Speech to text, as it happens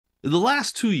In the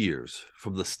last 2 years,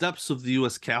 from the steps of the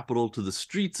U.S. Capitol to the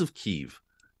streets of Kyiv,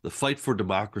 the fight for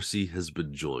democracy has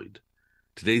been joined.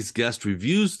 Today's guest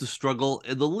reviews the struggle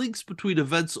and the links between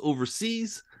events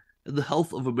overseas and the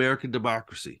health of American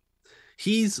democracy.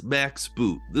 He's Max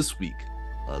Boot this week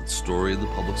on Story in the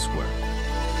Public Square.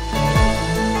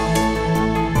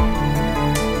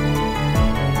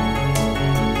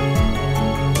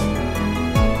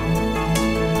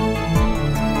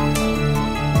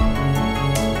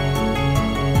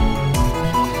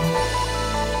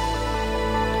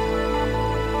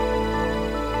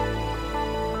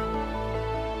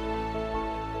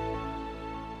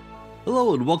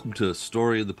 Hello and welcome to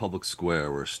Story in the Public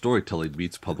Square, where storytelling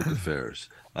meets public affairs.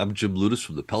 I'm Jim Ludes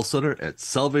from the Pell Center at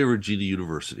Salve Regina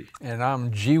University. And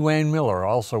I'm G. Wayne Miller,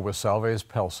 also with Salve's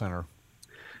Pell Center.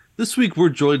 This week we're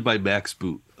joined by Max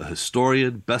Boot, a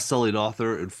historian, best-selling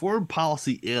author, and foreign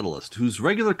policy analyst whose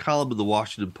regular column in the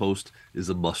Washington Post is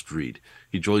a must-read.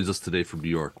 He joins us today from New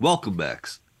York. Welcome,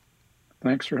 Max.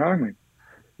 Thanks for having me.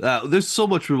 There's so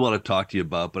much we want to talk to you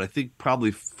about, but I think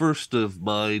probably first of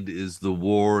mind is the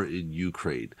war in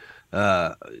Ukraine.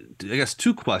 I guess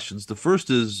two questions. The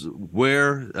first is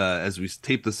where, as we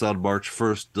tape this on March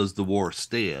 1st, does the war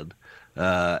stand?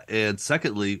 And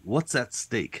secondly, what's at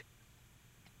stake?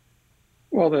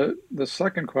 Well, the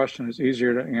second question is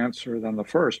easier to answer than the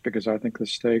first because I think the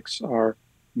stakes are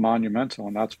monumental,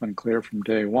 and that's been clear from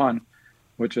day one,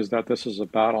 which is that this is a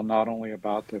battle not only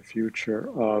about the future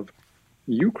of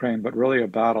Ukraine, but really a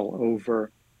battle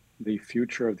over the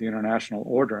future of the international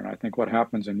order. And I think what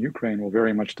happens in Ukraine will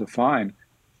very much define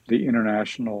the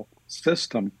international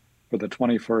system for the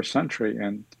 21st century.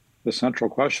 And the central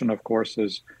question, of course,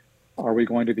 is, are we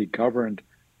going to be governed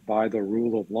by the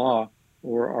rule of law,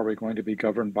 or are we going to be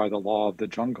governed by the law of the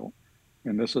jungle?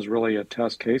 And this is really a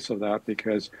test case of that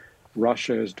because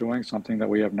Russia is doing something that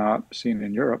we have not seen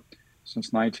in Europe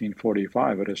since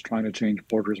 1945. It is trying to change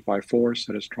borders by force.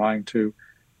 It is trying to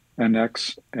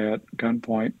annex at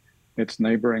gunpoint its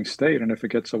neighboring state. And if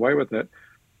it gets away with it,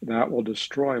 that will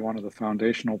destroy one of the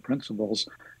foundational principles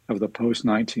of the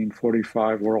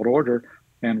post-1945 world order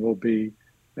and will be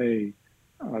a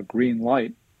green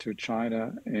light to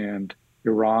China and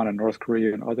Iran and North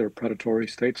Korea and other predatory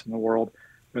states in the world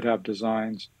that have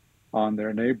designs on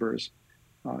their neighbors.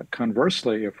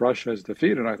 Conversely, if Russia is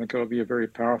defeated, I think it will be a very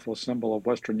powerful symbol of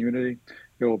Western unity.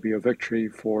 It will be a victory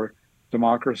for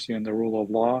democracy and the rule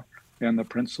of law and the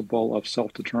principle of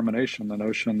self-determination, the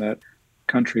notion that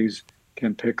countries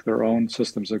can pick their own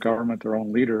systems of government, their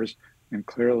own leaders. And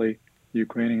clearly,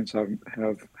 Ukrainians have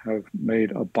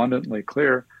made abundantly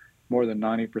clear, more than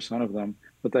 90% of them,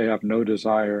 that they have no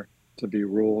desire to be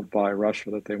ruled by Russia,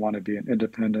 that they want to be an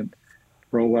independent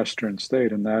pro-Western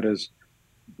state. And that is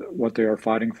what they are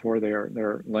fighting for.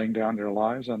 They're laying down their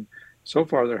lives, and so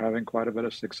far they're having quite a bit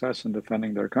of success in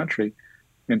defending their country.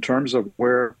 In terms of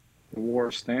where the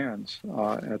war stands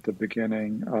at the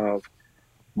beginning of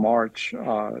March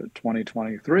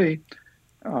 2023,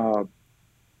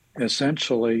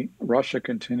 essentially Russia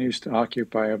continues to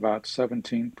occupy about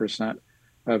 17%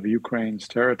 of Ukraine's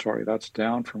territory. That's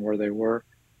down from where they were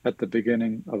at the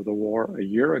beginning of the war a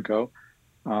year ago.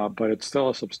 But it's still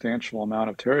a substantial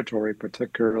amount of territory,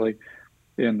 particularly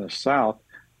in the south,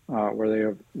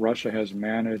 where Russia has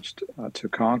managed to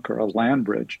conquer a land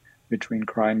bridge between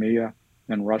Crimea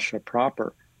and Russia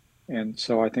proper. And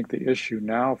so I think the issue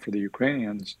now for the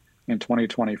Ukrainians in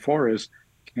 2024 is,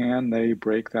 can they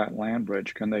break that land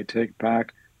bridge? Can they take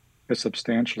back a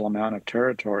substantial amount of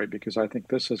territory? Because I think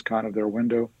this is kind of their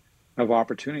window of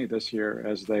opportunity this year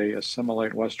as they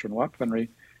assimilate Western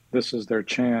weaponry. This is their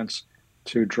chance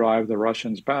to drive the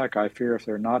Russians back. I fear if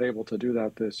they're not able to do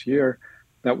that this year,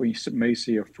 that we may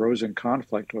see a frozen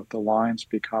conflict with the lines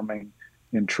becoming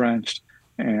entrenched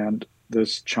and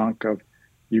this chunk of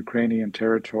Ukrainian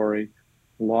territory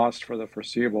lost for the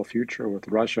foreseeable future, with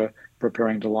Russia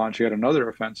preparing to launch yet another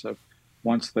offensive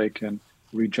once they can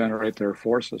regenerate their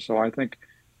forces. So I think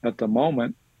at the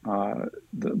moment,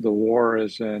 the war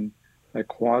is in a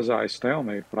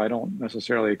quasi-stalemate, but I don't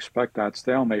necessarily expect that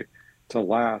stalemate to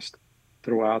last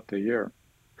throughout the year.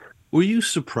 Were you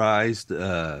surprised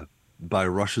by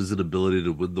Russia's inability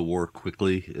to win the war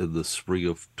quickly in the spring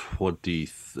of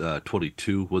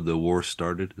 2022 when the war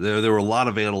started? There were a lot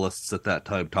of analysts at that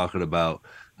time talking about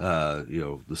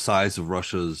the size of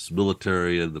Russia's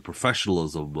military and the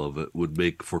professionalism of it would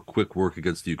make for quick work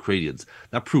against the Ukrainians.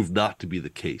 That proved not to be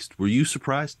the case. Were you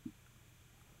surprised?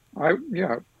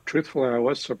 Truthfully, I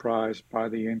was surprised by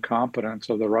the incompetence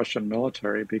of the Russian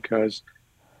military because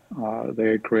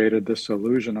they had created this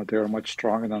illusion that they were much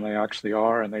stronger than they actually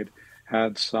are, and they'd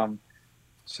had some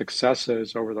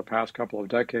successes over the past couple of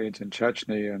decades in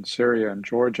Chechnya and Syria and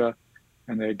Georgia,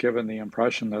 and they had given the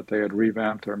impression that they had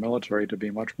revamped their military to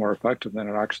be much more effective than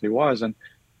it actually was. And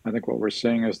I think what we're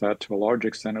seeing is that to a large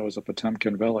extent it was a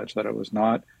Potemkin village, that it was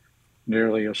not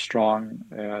nearly as strong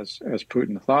as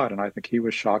Putin thought. And I think he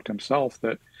was shocked himself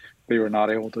that they were not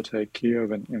able to take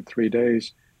Kiev in 3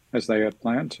 days as they had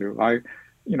planned to. I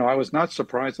was not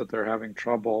surprised that they're having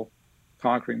trouble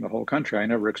conquering the whole country. I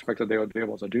never expected they would be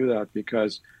able to do that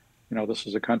because, this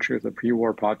is a country with a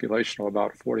pre-war population of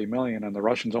about 40 million, and the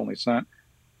Russians only sent,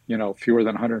 fewer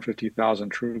than 150,000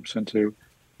 troops into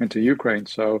Ukraine.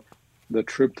 So the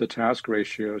troop to task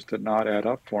ratios did not add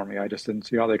up for me. I just didn't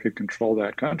see how they could control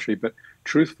that country. But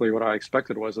truthfully, what I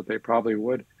expected was that they probably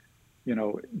would,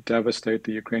 devastate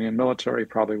the Ukrainian military,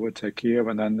 probably would take Kiev,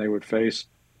 and then they would face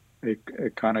a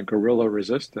kind of guerrilla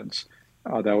resistance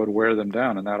that would wear them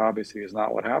down. And that obviously is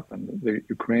not what happened. The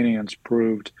Ukrainians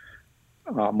proved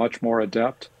much more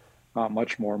adept,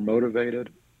 much more motivated,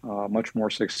 much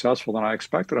more successful than I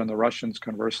expected. And the Russians,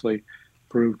 conversely,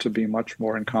 proved to be much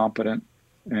more incompetent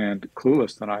and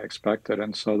clueless than I expected.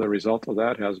 And so the result of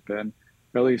that has been,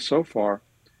 at least so far,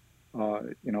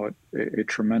 a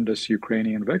tremendous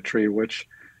Ukrainian victory, which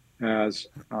has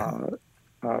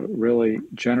really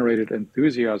generated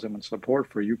enthusiasm and support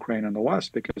for Ukraine in the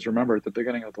West. Because remember, at the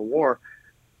beginning of the war,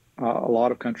 a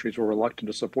lot of countries were reluctant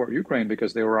to support Ukraine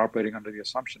because they were operating under the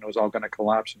assumption it was all going to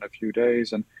collapse in a few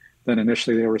days. And then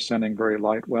initially they were sending very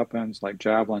light weapons like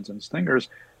javelins and stingers.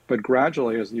 But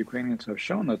gradually, as the Ukrainians have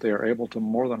shown that they are able to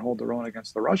more than hold their own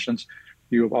against the Russians,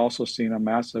 you have also seen a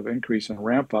massive increase in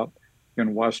ramp up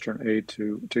in Western aid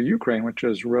to Ukraine, which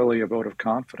is really a vote of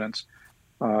confidence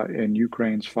in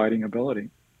Ukraine's fighting ability.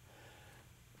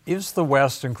 Is the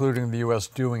West, including the U.S.,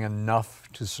 doing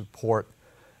enough to support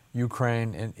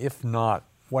Ukraine? And if not,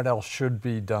 what else should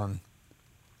be done?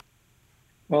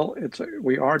 Well,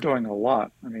 we are doing a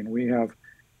lot. I mean,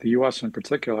 the U.S. in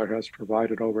particular has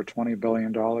provided over $20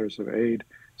 billion of aid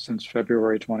since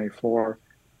February 24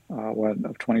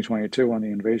 of 2022, when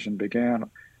the invasion began.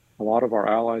 A lot of our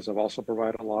allies have also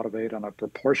provided a lot of aid on a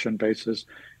proportion basis.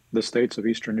 The states of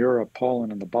Eastern Europe,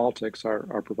 Poland, and the Baltics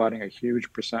are providing a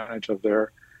huge percentage of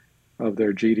their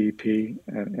GDP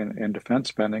and defense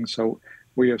spending. So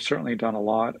we have certainly done a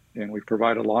lot, and we've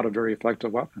provided a lot of very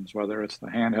effective weapons, whether it's the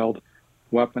handheld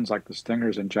weapons like the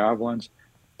Stingers and Javelins,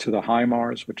 to the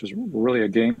HIMARS, which is really a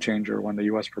game changer when the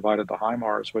U.S. provided the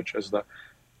HIMARS, which is the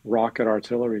rocket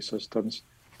artillery systems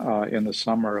in the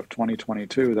summer of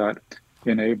 2022 that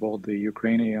enabled the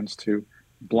Ukrainians to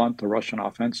blunt the Russian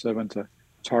offensive and to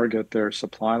target their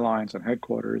supply lines and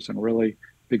headquarters and really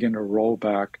begin to roll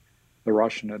back the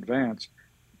Russian advance.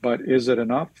 But is it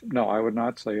enough? No, I would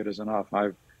not say it is enough.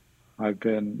 I've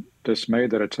been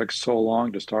dismayed that it took so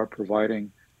long to start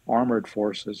providing armored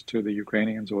forces to the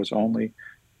Ukrainians. It was only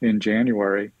in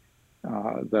January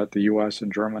that the U.S.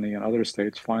 and Germany and other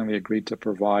states finally agreed to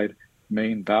provide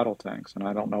main battle tanks. And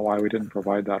I don't know why we didn't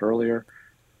provide that earlier.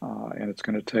 And it's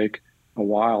going to take a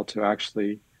while to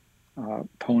actually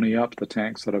pony up the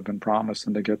tanks that have been promised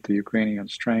and to get the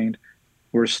Ukrainians trained.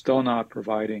 We're still not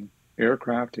providing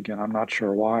aircraft. Again, I'm not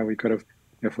sure why. We could have,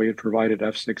 if we had provided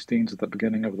F-16s at the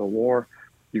beginning of the war,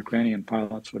 Ukrainian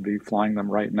pilots would be flying them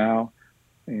right now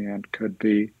and could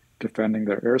be defending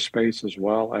their airspace as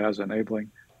well as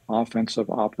enabling offensive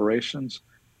operations.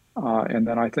 And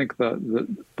then I think but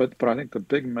I think the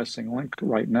big missing link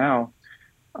right now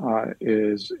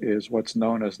is what's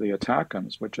known as the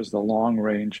ATACMS, which is the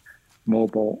long-range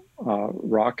mobile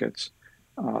rockets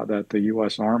that the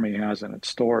U.S. Army has in its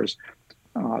stores.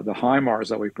 The HIMARS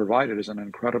that we provided is an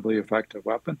incredibly effective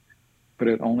weapon, but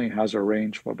it only has a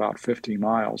range of about 50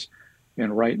 miles.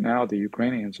 And right now, the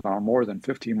Ukrainians are more than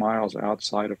 50 miles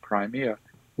outside of Crimea,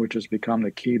 which has become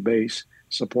the key base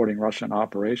supporting Russian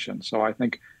operations. So I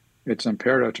think it's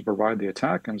imperative to provide the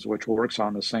ATACMS, which works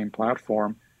on the same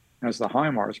platform as the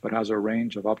HIMARS, but has a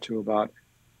range of up to about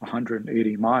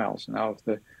 180 miles. Now, if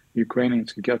the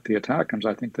Ukrainians could get the ATACMS,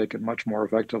 I think they could much more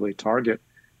effectively target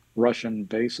Russian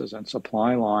bases and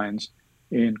supply lines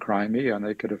in Crimea, and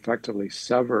they could effectively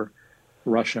sever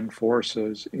Russian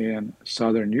forces in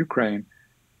southern Ukraine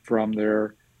from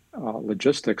their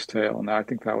logistics tail. And I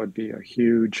think that would be a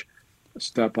huge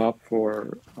step up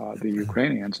for the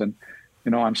Ukrainians. And,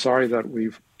 I'm sorry that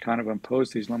we've kind of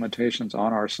imposed these limitations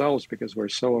on ourselves because we're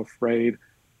so afraid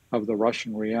of the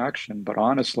Russian reaction. But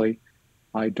honestly,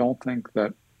 I don't think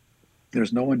that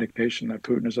there's no indication that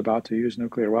Putin is about to use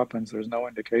nuclear weapons. There's no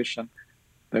indication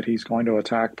that he's going to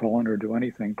attack Poland or do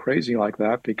anything crazy like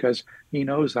that because he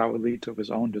knows that would lead to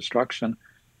his own destruction.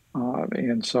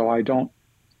 And so I don't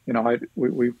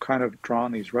we've kind of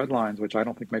drawn these red lines, which I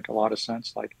don't think make a lot of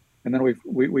sense. Like, and then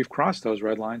we've crossed those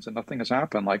red lines and nothing has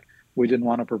happened. Like, we didn't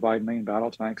want to provide main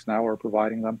battle tanks, now we're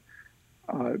providing them.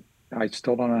 Uh, I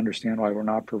still don't understand why we're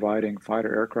not providing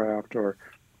fighter aircraft or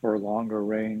longer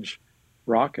range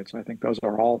rockets. I think those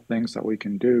are all things that we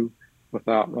can do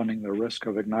without running the risk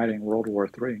of igniting World War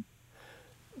III.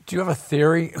 Do you have a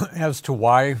theory as to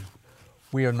why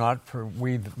we are not,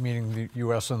 we meaning the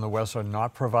U.S. and the West, are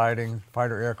not providing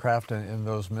fighter aircraft and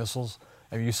those missiles?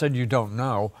 I mean, you said you don't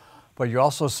know, but you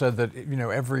also said that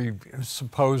every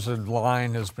supposed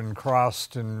line has been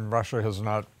crossed and Russia has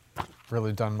not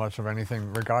really done much of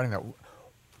anything regarding that.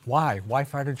 Why? Why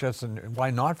fighter jets and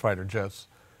why not fighter jets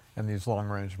and these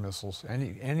long-range missiles?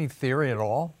 Any theory at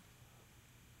all?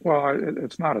 Well,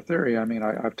 it's not a theory. I mean,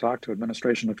 I've talked to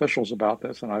administration officials about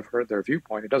this and I've heard their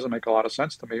viewpoint. It doesn't make a lot of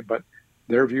sense to me, but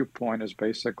their viewpoint is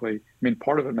basically, I mean,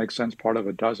 part of it makes sense, part of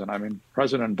it doesn't. I mean,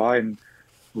 President Biden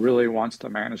really wants to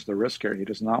manage the risk here. He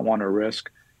does not want to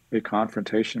risk a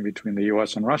confrontation between the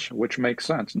US and Russia, which makes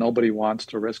sense. Nobody wants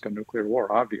to risk a nuclear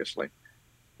war, obviously.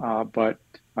 But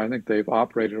I think they've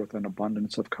operated with an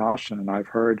abundance of caution. And I've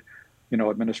heard,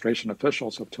 administration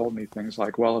officials have told me things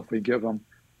like, well, if we give them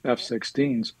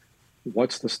F-16s,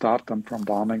 what's to stop them from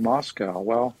bombing Moscow?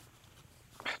 Well,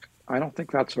 I don't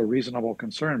think that's a reasonable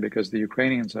concern because the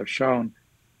Ukrainians have shown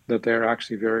that they're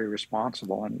actually very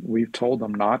responsible. And we've told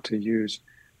them not to use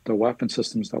the weapon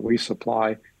systems that we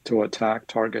supply to attack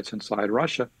targets inside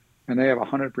Russia. And they have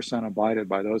 100% abided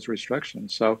by those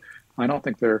restrictions. So I don't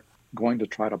think they're going to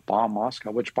try to bomb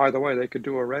Moscow, which, by the way, they could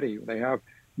do already. They have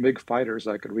big fighters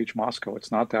that could reach Moscow.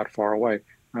 It's not that far away.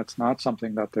 That's not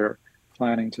something that they're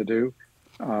planning to do.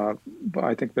 But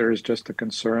I think there is just a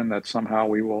concern that somehow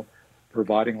we will,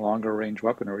 providing longer range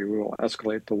weaponry, we will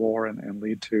escalate the war and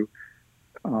lead to,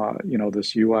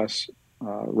 this U.S.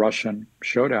 Russian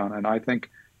showdown. And I think,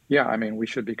 yeah, I mean, we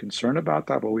should be concerned about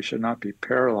that, but we should not be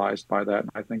paralyzed by that.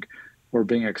 And I think we're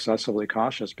being excessively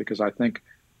cautious because I think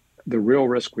the real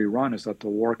risk we run is that the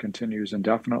war continues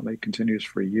indefinitely, continues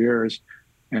for years,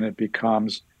 and it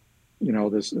becomes,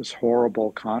 this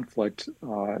horrible conflict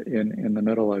in the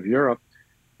middle of Europe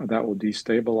that will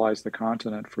destabilize the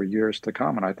continent for years to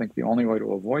come. And I think the only way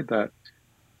to avoid that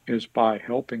is by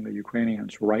helping the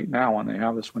Ukrainians right now when they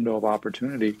have this window of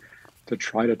opportunity to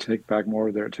try to take back more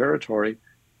of their territory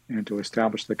and to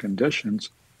establish the conditions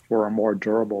for a more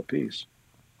durable peace.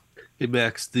 Hey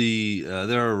Max,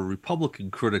 there are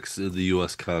Republican critics in the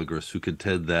U.S. Congress who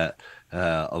contend that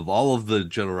of all of the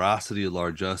generosity and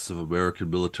largesse of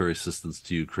American military assistance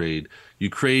to Ukraine,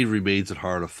 Ukraine remains at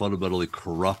heart a fundamentally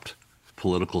corrupt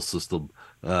political system.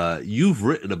 You've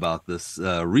written about this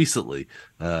recently,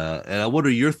 and I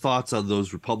wonder your thoughts on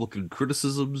those Republican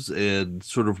criticisms and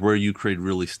sort of where Ukraine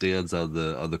really stands on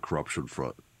the corruption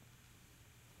front.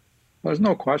 There's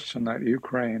no question that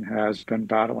Ukraine has been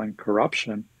battling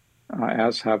corruption,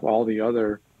 as have all the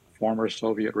other former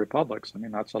Soviet republics. I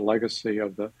mean, that's a legacy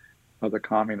of the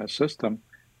communist system,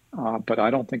 but I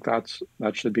don't think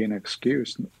that should be an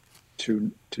excuse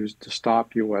to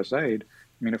stop U.S. aid.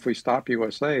 I mean, if we stop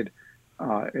U.S. aid,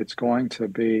 it's going to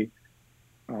be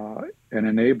an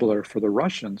enabler for the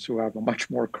Russians, who have a much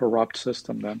more corrupt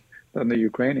system than the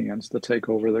Ukrainians, to take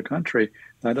over the country.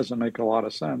 That doesn't make a lot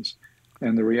of sense.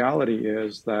 And the reality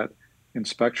is that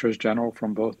inspectors general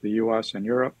from both the U.S. and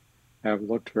Europe have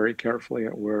looked very carefully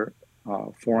at where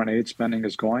foreign aid spending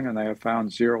is going, and they have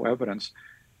found zero evidence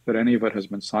that any of it has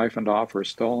been siphoned off or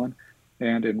stolen.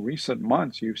 And in recent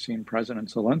months, you've seen President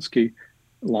Zelensky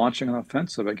launching an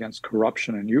offensive against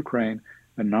corruption in Ukraine.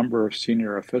 A number of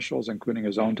senior officials, including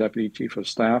his own deputy chief of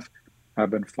staff,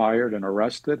 have been fired and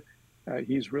arrested.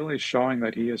 He's really showing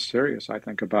that he is serious, I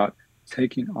think, about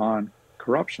taking on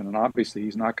corruption. And obviously,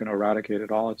 he's not going to eradicate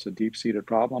it all. It's a deep-seated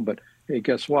problem. But hey,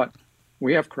 guess what?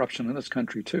 We have corruption in this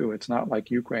country, too. It's not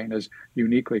like Ukraine is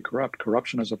uniquely corrupt.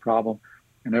 Corruption is a problem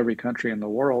in every country in the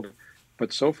world.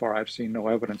 But so far, I've seen no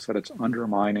evidence that it's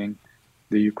undermining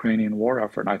the Ukrainian war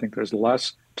effort. And I think there's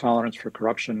less tolerance for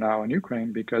corruption now in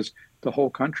Ukraine because the whole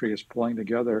country is pulling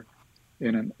together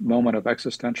in a moment of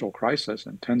existential crisis,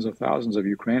 and tens of thousands of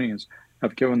Ukrainians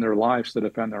have given their lives to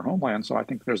defend their homeland. So I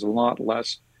think there's a lot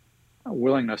less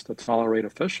willingness to tolerate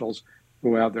officials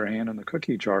who have their hand in the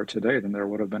cookie jar today than there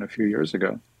would have been a few years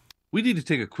ago. We need to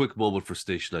take a quick moment for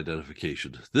station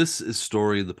identification. This is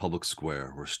Story in the Public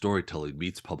Square, where storytelling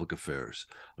meets public affairs.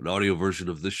 An audio version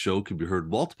of this show can be heard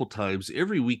multiple times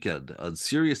every weekend on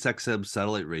SiriusXM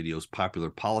satellite radio's popular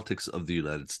Politics of the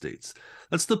United States.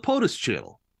 That's the POTUS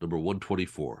channel, number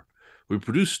 124. We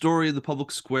produce Story in the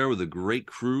Public Square with a great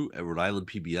crew at Rhode Island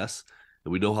PBS,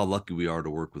 and we know how lucky we are to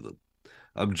work with them.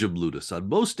 I'm Jim Ludis. On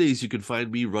most days, you can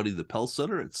find me running the Pell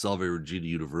Center at Salve Regina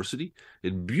University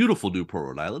in beautiful Newport,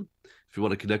 Rhode Island. If you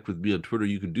want to connect with me on Twitter,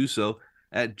 you can do so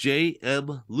at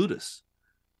JM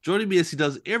Joining me as he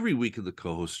does every week in the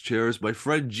co-host chair is my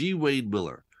friend G. Wayne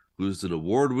Miller, who is an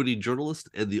award-winning journalist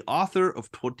and the author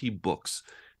of 20 books.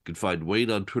 You can find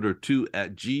Wayne on Twitter too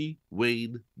at G.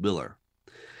 Wayne Miller.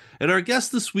 And our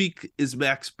guest this week is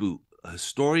Max Boot, a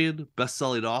historian,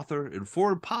 best-selling author, and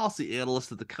foreign policy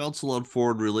analyst at the Council on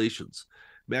Foreign Relations.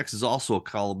 Max is also a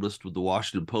columnist with the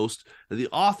Washington Post and the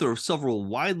author of several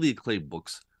widely acclaimed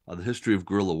books on the history of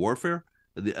guerrilla warfare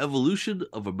and the evolution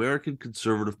of American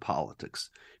conservative politics.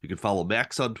 You can follow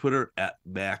Max on Twitter at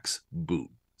MaxBoot,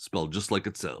 spelled just like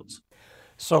it sounds.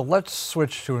 So let's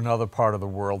switch to another part of the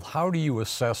world. How do you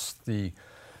assess the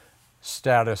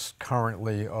status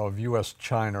currently of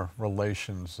U.S.-China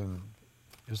relations, and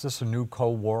is this a new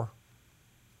Cold War?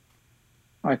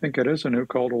 I think it is a new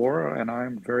Cold War, and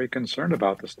I'm very concerned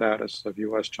about the status of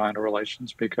U.S.-China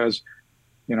relations because,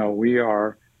 we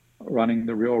are running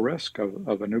the real risk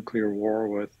of a nuclear war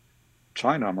with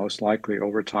China, most likely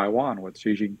over Taiwan, with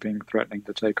Xi Jinping threatening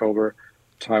to take over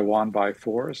Taiwan by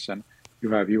force. And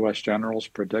you have U.S. generals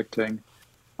predicting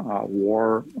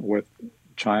war with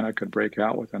China could break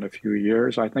out within a few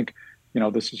years. I think,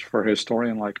 this is for a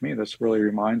historian like me, this really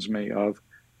reminds me of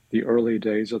the early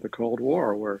days of the Cold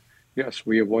War, where, yes,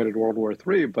 we avoided World War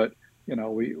III, but,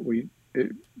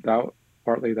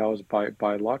 partly that was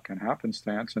by luck and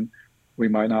happenstance, and we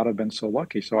might not have been so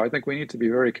lucky. So I think we need to be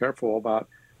very careful about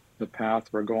the path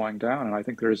we're going down. And I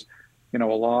think there's, a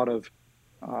lot of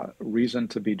reason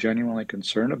to be genuinely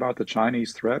concerned about the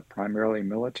Chinese threat, primarily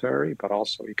military, but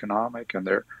also economic and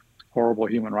their horrible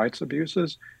human rights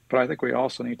abuses. But I think we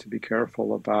also need to be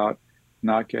careful about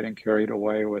not getting carried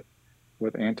away with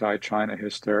anti-China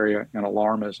hysteria and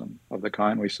alarmism of the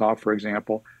kind we saw, for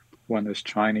example, when this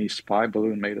Chinese spy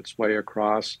balloon made its way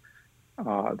across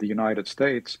the United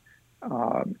States.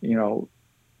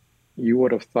 You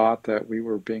would have thought that we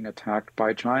were being attacked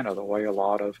by China the way a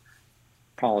lot of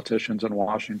politicians in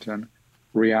Washington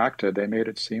reacted. They made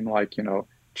it seem like,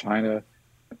 China,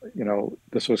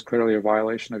 this was clearly a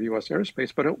violation of U.S.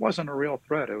 airspace, but it wasn't a real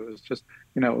threat. It was just,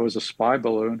 it was a spy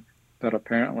balloon that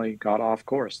apparently got off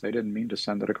course. They didn't mean to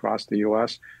send it across the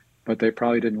U.S., but they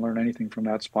probably didn't learn anything from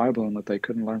that spy balloon that they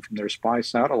couldn't learn from their spy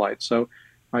satellites. So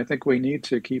I think we need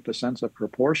to keep a sense of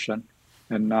proportion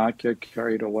and not get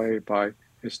carried away by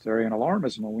hysteria and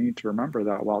alarmism. And we need to remember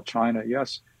that while China,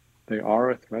 yes, they are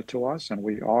a threat to us, and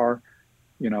we are,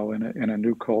 in a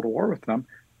new Cold War with them,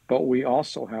 but we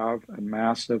also have a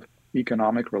massive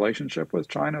economic relationship with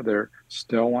China. They're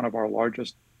still one of our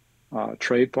largest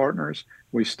trade partners.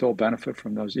 We still benefit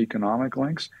from those economic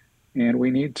links, and we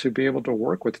need to be able to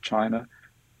work with China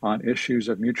on issues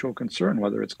of mutual concern,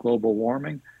 whether it's global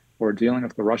warming or dealing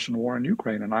with the Russian war in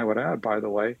Ukraine. And I would add, by the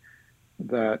way,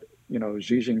 that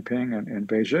Xi Jinping and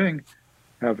Beijing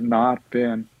have not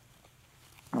been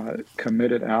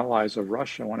committed allies of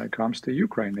Russia when it comes to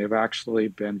Ukraine. They've actually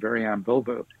been very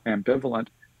ambivalent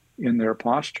in their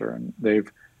posture, and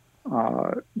they've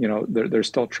they're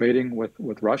still trading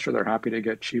with Russia. They're happy to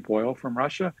get cheap oil from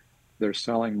Russia. They're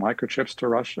selling microchips to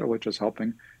Russia, which is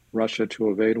helping Russia to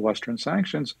evade Western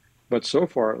sanctions. But so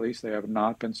far, at least, they have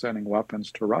not been sending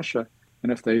weapons to Russia.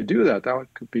 And if they do that,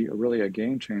 could be really a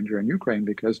game changer in Ukraine,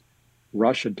 because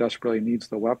Russia desperately needs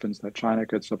the weapons that China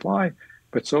could supply.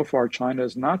 But so far, China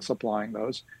is not supplying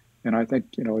those. And I think,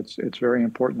 it's very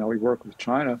important that we work with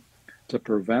China to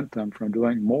prevent them from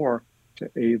doing more to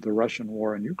aid the Russian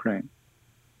war in Ukraine.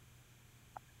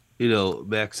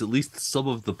 Max, at least some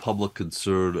of the public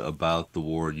concern about the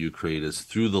war in Ukraine is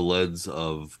through the lens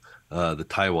of the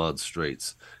Taiwan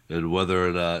Straits, and whether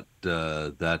or not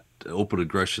that open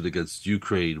aggression against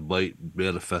Ukraine might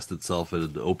manifest itself in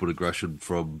an open aggression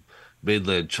from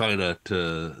mainland China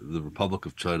to the Republic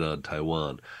of China and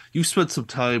Taiwan. You spent some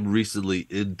time recently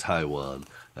in Taiwan,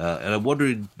 and I'm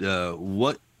wondering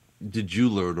what did you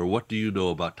learn, or what do you know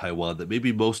about Taiwan that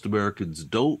maybe most Americans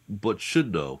don't but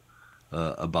should know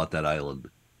about that island?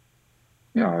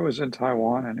 Yeah, I was in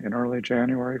Taiwan in early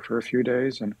January for a few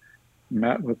days and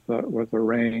met with a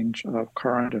range of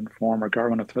current and former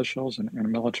government officials and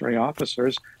military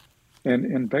officers.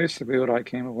 And basically what I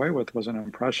came away with was an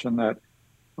impression that,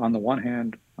 on the one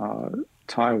hand,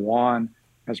 Taiwan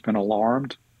has been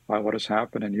alarmed by what has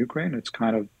happened in Ukraine. It's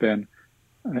kind of been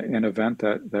an event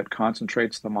that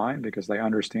concentrates the mind, because they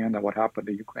understand that what happened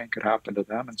to Ukraine could happen to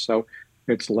them. And so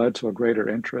it's led to a greater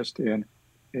interest in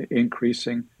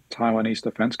increasing Taiwanese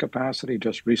defense capacity.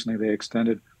 Just recently, they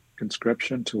extended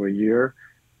conscription to a year,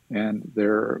 and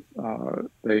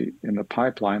they in the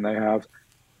pipeline they have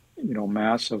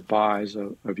massive buys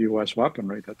of U.S.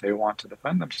 weaponry that they want to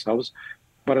defend themselves.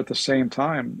 But at the same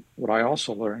time, what I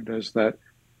also learned is that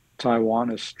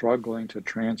Taiwan is struggling to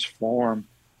transform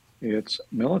its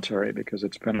military because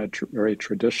it's been a very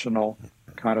traditional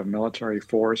kind of military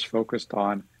force focused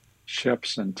on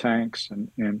ships and tanks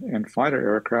and fighter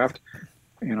aircraft.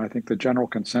 And I think the general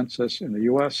consensus in the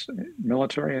U.S.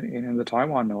 military and in the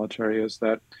Taiwan military is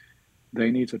that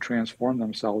they need to transform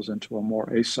themselves into a more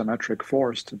asymmetric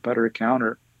force to better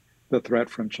counter the threat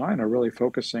from China, really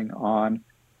focusing on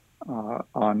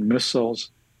missiles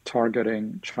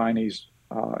targeting Chinese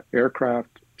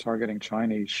aircraft, targeting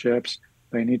Chinese ships.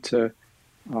 They need to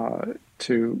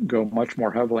go much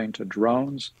more heavily into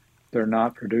drones. They're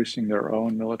not producing their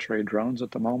own military drones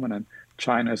at the moment, and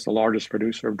China is the largest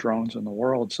producer of drones in the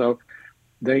world. So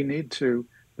they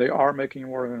are making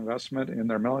more of an investment in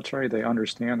their military. They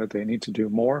understand that they need to do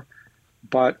more,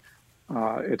 but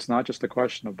it's not just a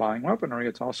question of buying weaponry.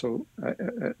 It's also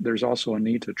there's also a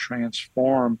need to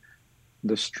transform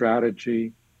the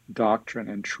strategy, doctrine,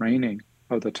 and training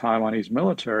of the Taiwanese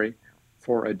military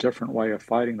for a different way of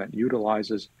fighting that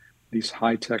utilizes these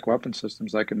high-tech weapon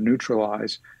systems that can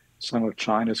neutralize some of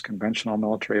China's conventional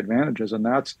military advantages. And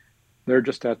they're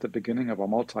just at the beginning of a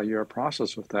multi-year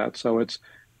process with that. So it's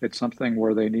something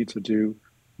where they need to do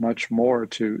much more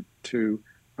to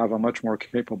have a much more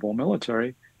capable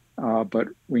military. But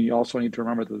we also need to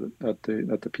remember that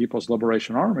the People's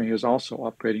Liberation Army is also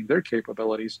upgrading their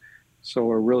capabilities. So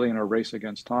we're really in a race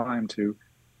against time to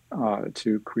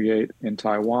create in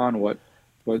Taiwan what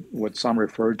some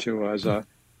refer to as a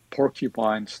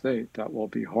porcupine state that will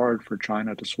be hard for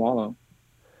China to swallow.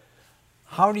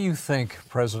 How do you think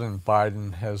President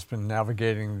Biden has been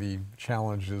navigating the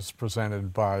challenges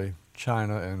presented by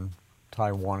China and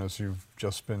Taiwan as you've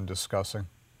just been discussing?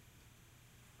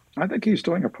 I think he's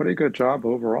doing a pretty good job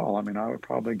overall. I mean, I would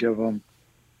probably give him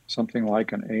something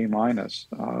like an A minus.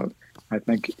 I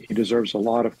think he deserves a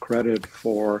lot of credit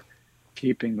for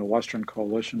keeping the Western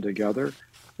coalition together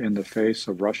in the face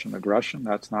of Russian aggression.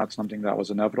 That's not something that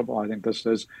was inevitable. I think this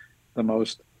is the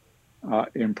most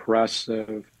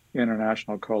impressive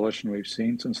international coalition we've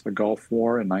seen since the Gulf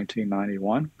War in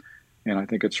 1991. And I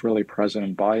think it's really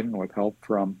President Biden, with help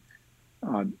from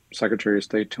Secretary of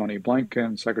State Tony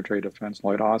Blinken, Secretary of Defense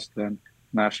Lloyd Austin,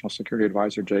 National Security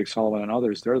Advisor Jake Sullivan, and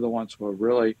others. They're the ones who have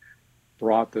really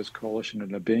brought this coalition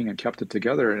into being and kept it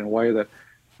together in a way that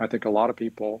I think a lot of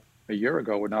people a year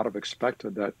ago would not have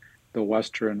expected, that the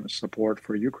Western support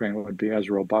for Ukraine would be as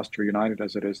robust or united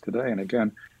as it is today. And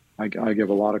again, I give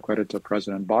a lot of credit to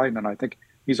President Biden, and I think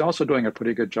he's also doing a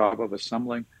pretty good job of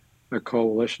assembling a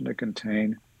coalition to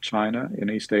contain China in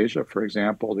East Asia. For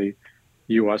example, the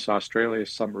U.S.-Australia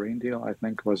submarine deal, I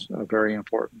think, was a very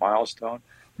important milestone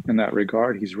in that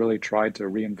regard. He's really tried to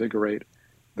reinvigorate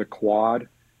the Quad,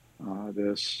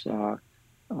 this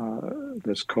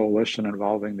coalition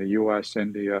involving the U.S.,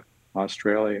 India,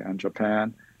 Australia, and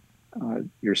Japan.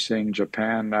 You're seeing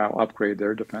Japan now upgrade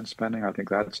their defense spending. I think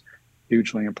that's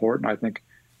hugely important. I think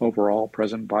overall,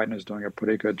 President Biden is doing a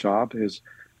pretty good job.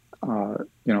 The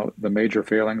major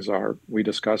failings are, we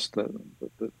discussed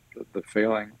the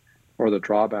failing or the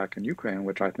drawback in Ukraine,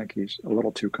 which I think he's a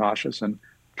little too cautious in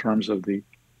terms of the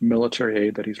military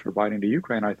aid that he's providing to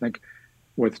Ukraine. I think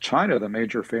with China, the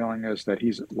major failing is that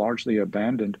he's largely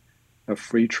abandoned a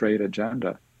free trade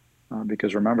agenda.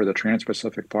 Because remember, the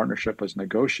Trans-Pacific Partnership was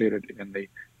negotiated in the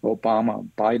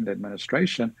Obama-Biden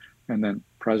administration, and then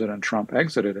President Trump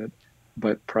exited it.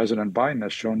 But President Biden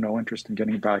has shown no interest in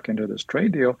getting back into this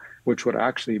trade deal, which would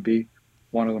actually be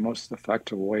one of the most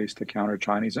effective ways to counter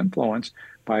Chinese influence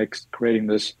by creating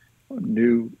this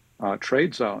new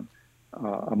trade zone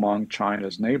among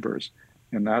China's neighbors.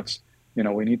 And that's,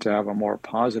 we need to have a more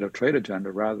positive trade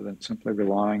agenda rather than simply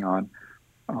relying on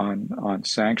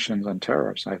sanctions and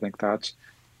tariffs. I think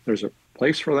there's a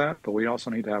place for that, but we also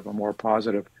need to have a more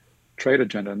positive trade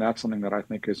agenda, and that's something that I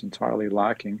think is entirely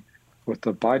lacking with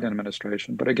the Biden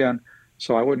administration. But again,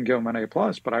 so I wouldn't give him an A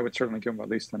plus, but I would certainly give him at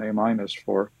least an A minus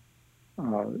for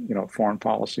foreign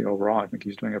policy overall. I think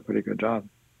he's doing a pretty good job.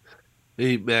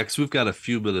 Hey, Max, we've got a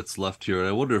few minutes left here, and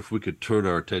I wonder if we could turn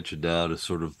our attention now to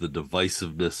sort of the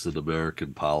divisiveness in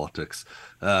American politics.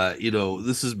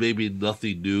 This is maybe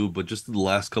nothing new, but just in the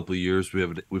last couple of years,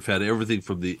 we've had everything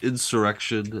from the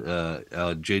insurrection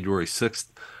on January 6th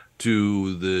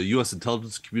to the U.S.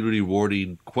 intelligence community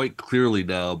warning quite clearly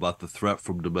now about the threat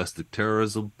from domestic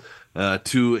terrorism,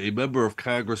 to a member of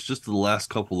Congress just in the last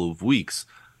couple of weeks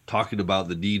talking about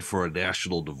the need for a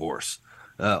national divorce.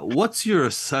 What's your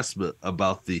assessment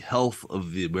about the health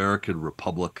of the American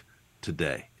Republic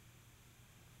today?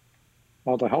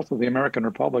 Well, the health of the American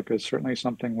Republic is certainly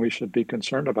something we should be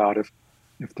concerned about.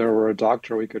 If there were a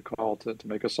doctor we could call to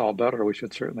make us all better, we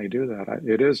should certainly do that.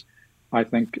 It is, I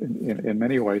think, in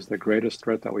many ways, the greatest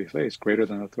threat that we face, greater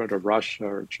than the threat of Russia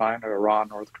or China, Iran,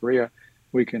 North Korea.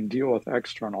 We can deal with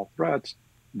external threats,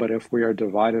 but if we are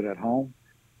divided at home,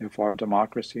 if our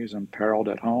democracy is imperiled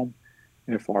at home,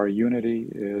 if our unity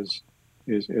is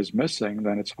missing,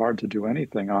 then it's hard to do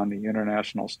anything on the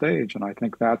international stage. And I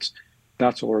think that's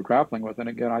what we're grappling with. And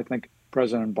again, I think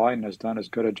President Biden has done as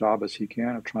good a job as he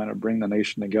can of trying to bring the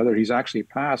nation together. He's actually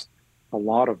passed a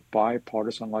lot of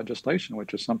bipartisan legislation,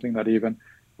 which is something that even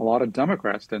a lot of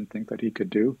Democrats didn't think that he could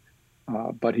do,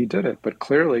 but he did it. But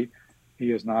clearly,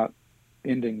 he is not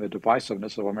ending the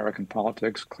divisiveness of American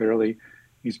politics. Clearly,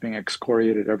 he's being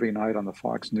excoriated every night on the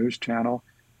Fox News channel.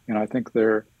 And I think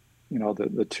they're,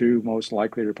 the two most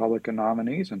likely Republican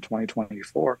nominees in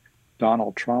 2024,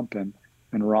 Donald Trump and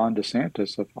Ron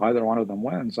DeSantis. If either one of them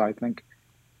wins, I think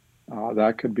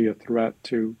that could be a threat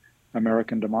to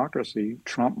American democracy.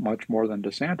 Trump much more than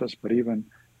DeSantis, but even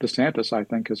DeSantis, I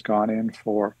think, has gone in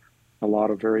for a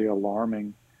lot of very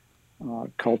alarming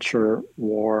culture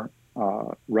war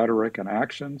rhetoric and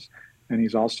actions. And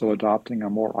he's also adopting a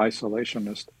more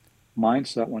isolationist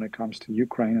mindset when it comes to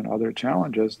Ukraine and other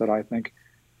challenges that I think,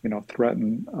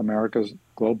 threaten America's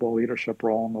global leadership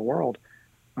role in the world.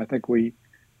 I think we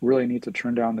really need to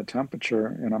turn down the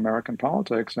temperature in American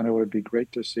politics, and it would be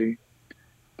great to see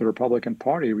the Republican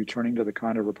Party returning to the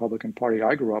kind of Republican Party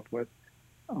I grew up with,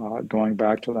 going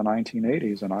back to the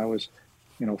 1980s. And I was,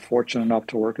 fortunate enough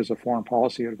to work as a foreign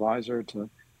policy advisor to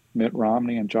Mitt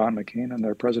Romney and John McCain in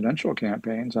their presidential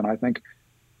campaigns. And I think,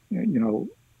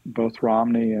 both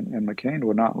Romney and McCain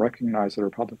would not recognize the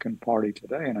Republican Party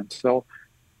today. And until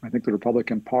I think the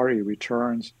Republican Party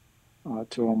returns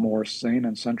to a more sane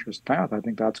and centrist path, I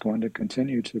think that's going to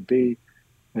continue to be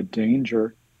a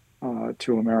danger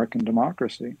to American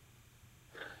democracy.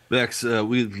 Max,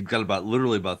 we've got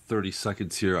literally about 30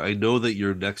 seconds here. I know that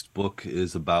your next book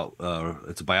is about,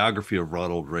 it's a biography of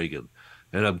Ronald Reagan.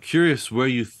 And I'm curious where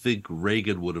you think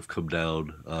Reagan would have come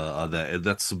down on that. And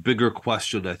that's a bigger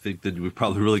question, I think, than we've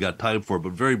probably really got time for.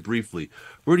 But very briefly,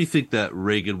 where do you think that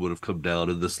Reagan would have come down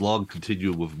in this long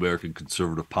continuum of American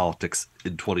conservative politics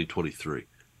in 2023?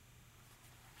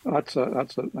 That's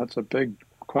a big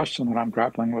question that I'm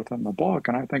grappling with in the book.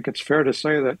 And I think it's fair to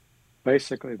say that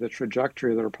basically the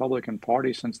trajectory of the Republican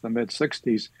Party since the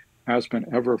mid-'60s has been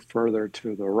ever further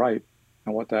to the right.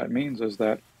 And what that means is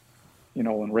that,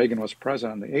 when Reagan was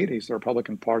president in the 80s, the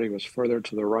Republican Party was further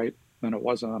to the right than it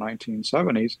was in the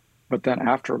 1970s. But then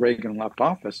after Reagan left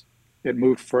office, it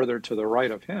moved further to the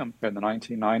right of him in the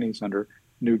 1990s under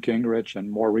Newt Gingrich and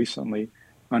more recently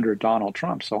under Donald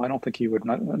Trump. So I don't think he would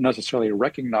necessarily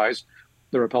recognize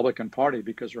the Republican Party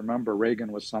because, remember,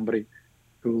 Reagan was somebody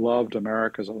who loved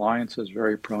America's alliances,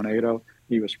 very pro-NATO.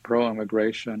 He was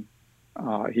pro-immigration.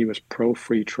 He was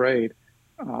pro-free trade.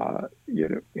 And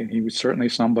he was certainly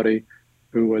somebody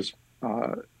who was,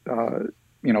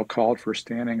 called for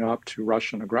standing up to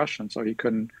Russian aggression. So he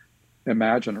couldn't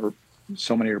imagine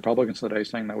so many Republicans today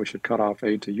saying that we should cut off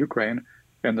aid to Ukraine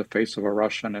in the face of a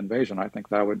Russian invasion. I think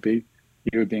he would be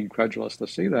incredulous to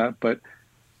see that. But,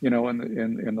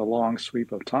 in the long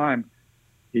sweep of time,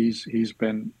 he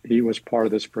was part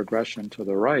of this progression to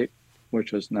the right,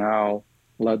 which has now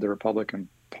led the Republican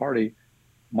Party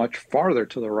much farther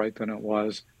to the right than it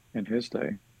was in his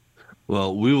day.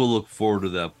 Well, we will look forward to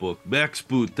that book. Max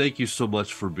Boot, thank you so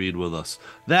much for being with us.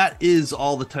 That is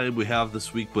all the time we have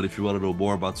this week, but if you want to know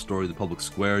more about Story of the Public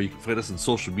Square, you can find us on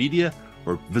social media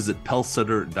or visit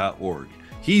pellcenter.org.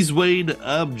 He's Wayne,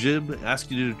 I'm Jim,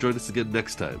 asking you to join us again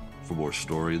next time for more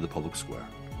Story of the Public Square.